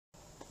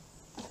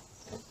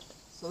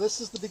So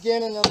this is the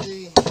beginning of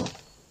the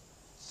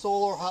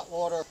solar hot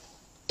water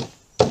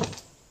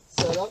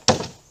setup,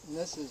 and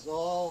this is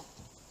all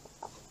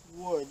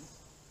wood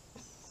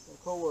that a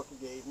co-worker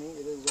gave me.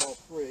 It is all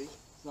free.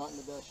 It's not in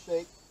the best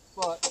shape,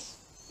 but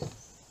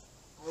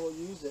I will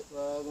use it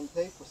rather than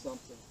pay for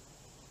something.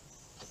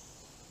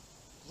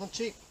 Because I'm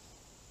cheap.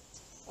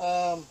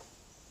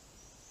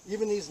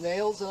 Even these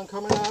nails that I'm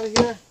coming out of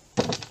here,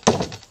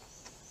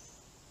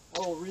 I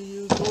will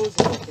reuse those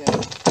if I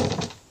can.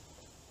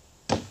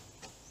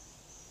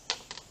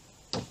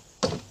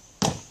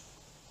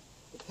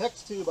 The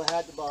PEX tube I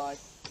had to buy.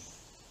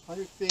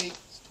 100 feet,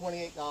 it's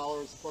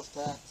 $28 plus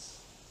tax.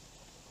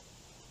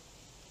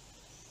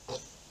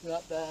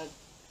 Not bad.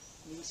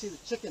 You can see the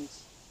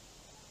chickens.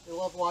 They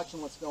love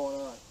watching what's going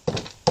on.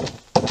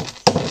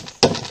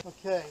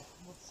 Okay,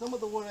 some of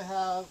the wood I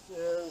have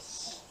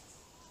is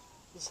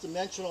this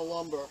dimensional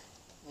lumber.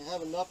 I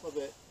have enough of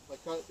it. If I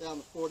cut it down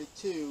to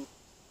 42,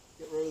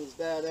 get rid of those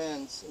bad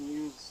ends and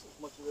use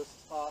as much of this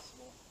as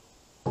possible.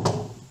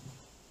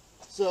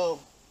 So,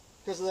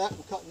 because of that,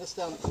 I'm cutting this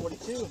down to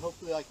 42, and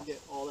hopefully I can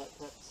get all that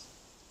PEX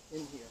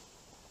in here.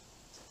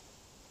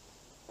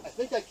 I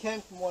think I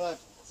can from what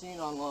I've seen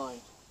online.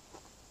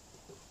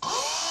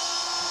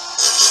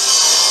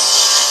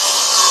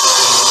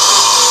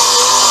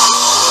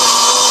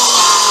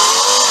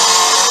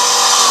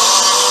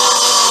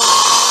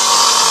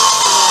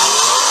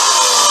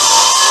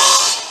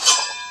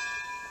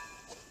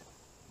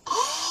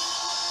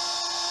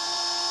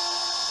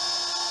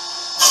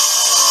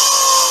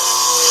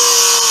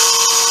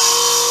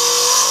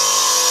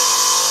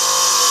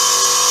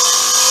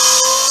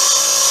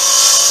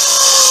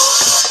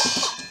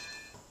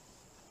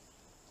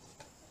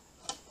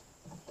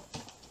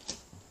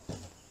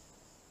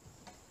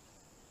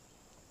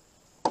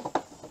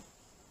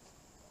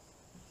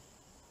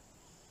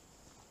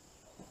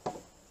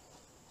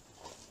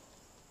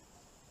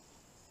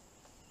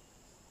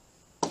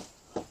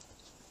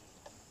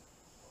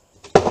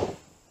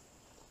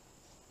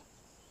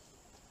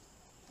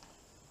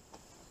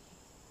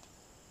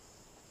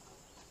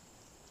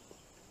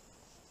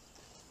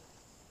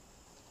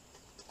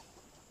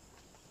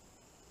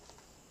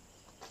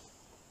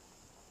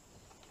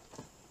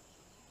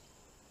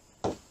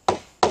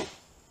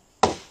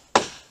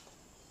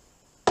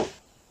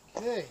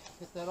 Okay,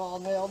 get that all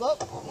nailed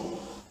up.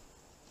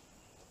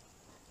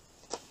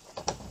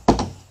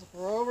 Flip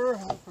her over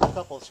and put a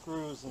couple of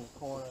screws in the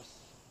corners.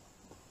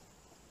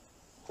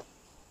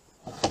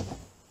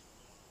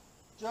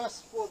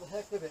 Just for the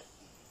heck of it.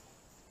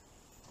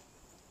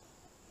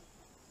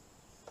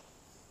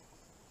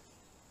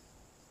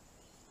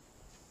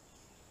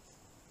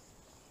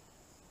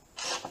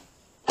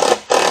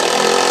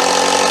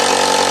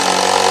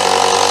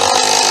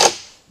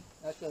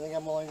 Actually, I think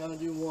I'm only going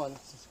to do one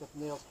since it's got the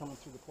nails coming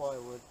through the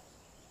plywood.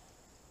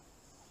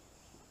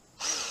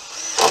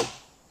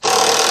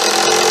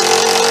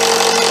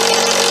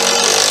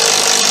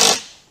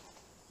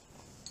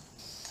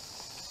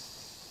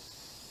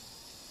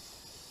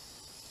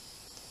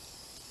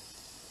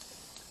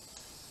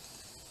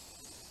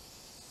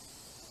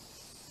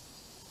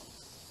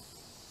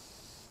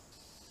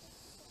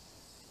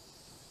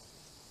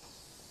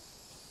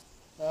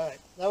 Alright,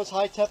 that was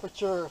high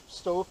temperature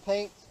stove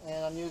paint,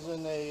 and I'm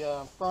using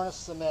a furnace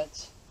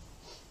cement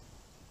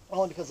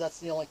only because that's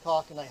the only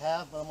caulking I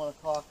have, but I'm going to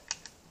caulk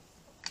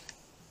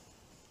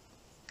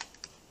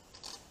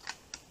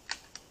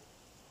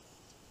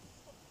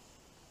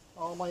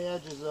all my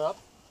edges up.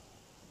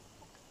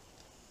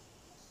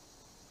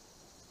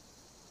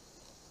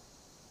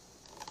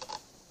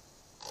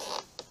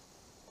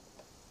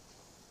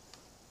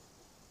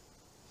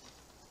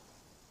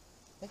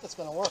 I think it's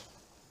going to work.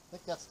 I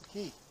think that's the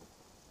key.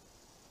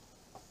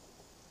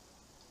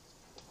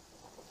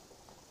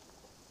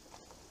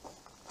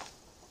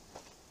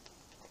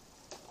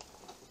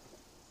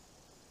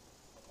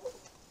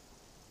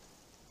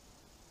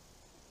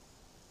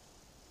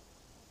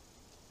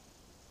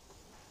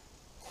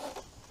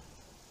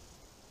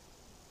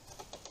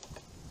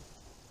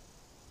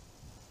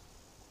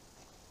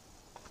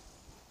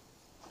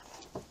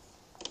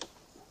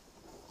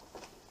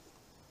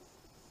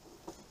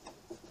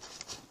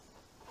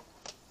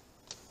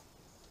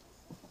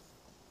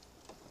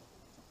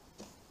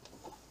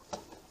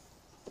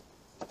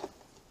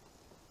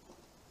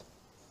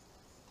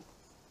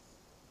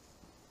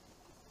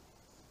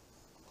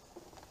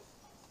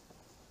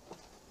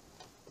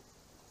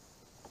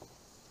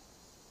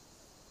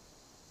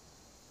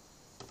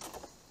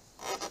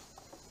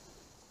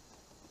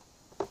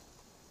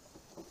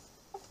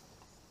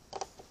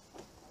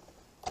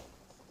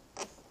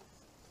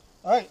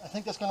 Alright, I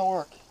think that's going to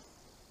work.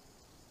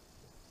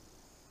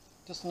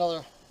 Just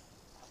another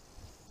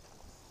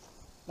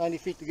 90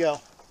 feet to go.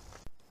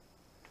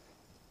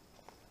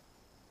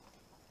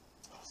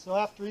 So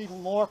after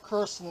even more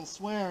cursing and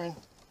swearing,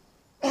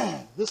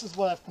 this is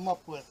what I've come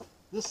up with.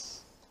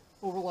 This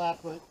overlap,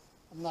 but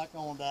I'm not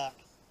going back.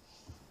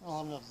 I don't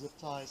have enough zip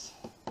ties.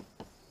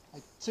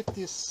 I took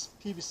this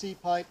PVC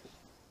pipe,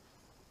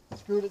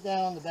 screwed it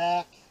down the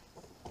back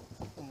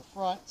and the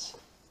front.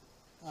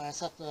 I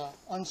just have to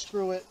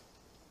unscrew it,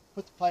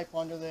 put the pipe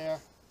under there,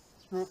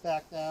 screw it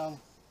back down,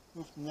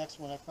 move to the next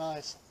one. I found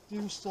I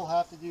do still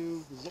have to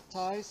do the zip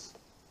ties.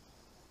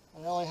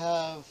 I only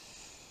have,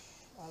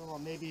 I don't know,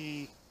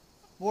 maybe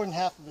more than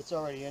half of it's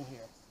already in here.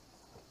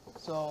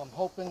 So I'm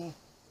hoping,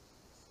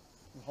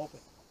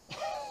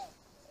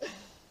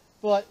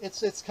 but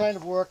it's kind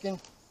of working.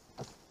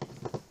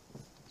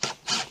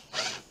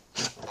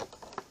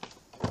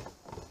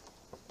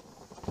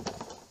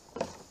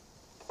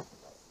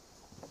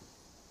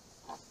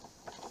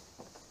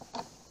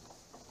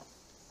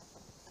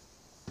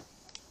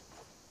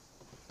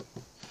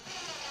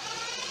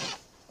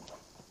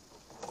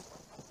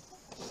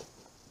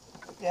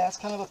 Yeah, it's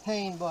kind of a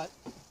pain, but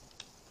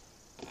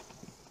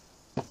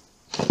I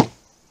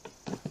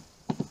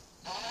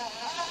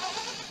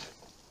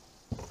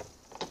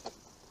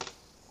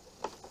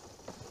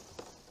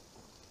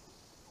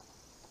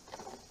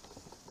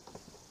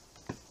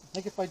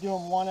think if I do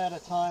them one at a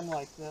time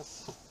like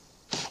this,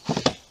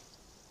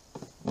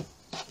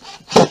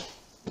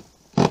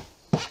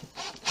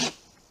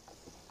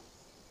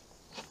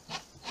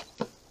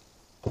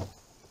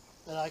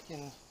 that I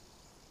can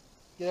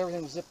get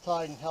everything zip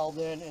tied and held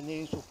in, and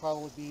these will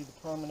probably be the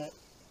permanent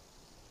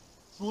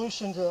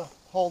solution to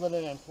holding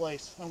it in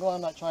place. I'm glad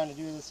I'm not trying to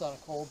do this on a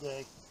cold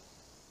day.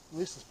 At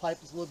least this pipe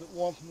is a little bit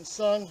warm from the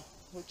sun,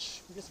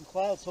 which we get some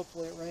clouds,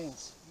 hopefully it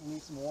rains. We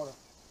need some water.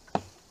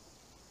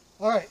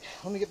 Alright,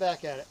 let me get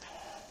back at it.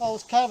 Well, it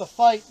was kind of a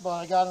fight, but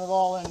I got it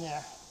all in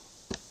there.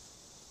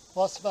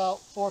 Plus about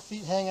 4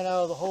 feet hanging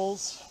out of the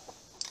holes,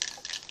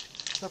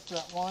 except for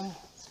that one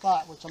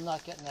spot, which I'm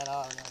not getting that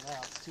out of there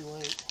now. It's too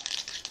late.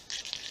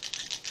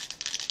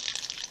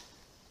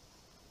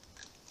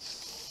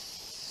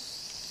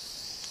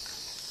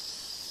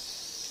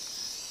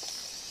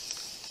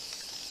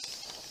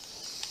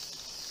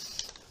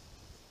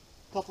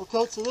 Couple of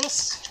coats of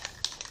this,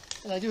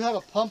 and I do have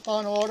a pump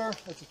on order.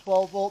 It's a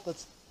 12 volt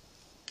that's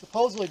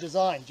supposedly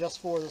designed just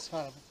for this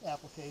kind of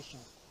application.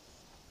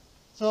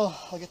 So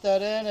I'll get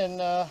that in and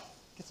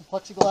get some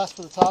plexiglass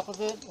for the top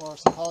of it, or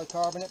some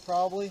polycarbonate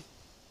probably.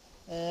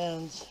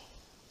 And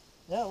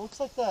yeah, it looks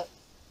like that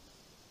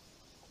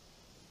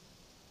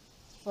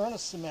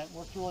furnace cement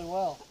worked really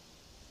well.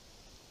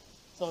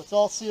 So it's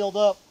all sealed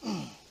up.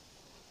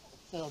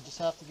 So I'll just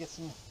have to get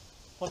some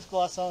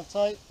plexiglass on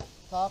the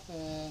top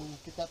and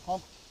get that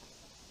pump,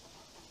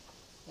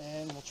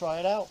 and we'll try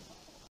it out.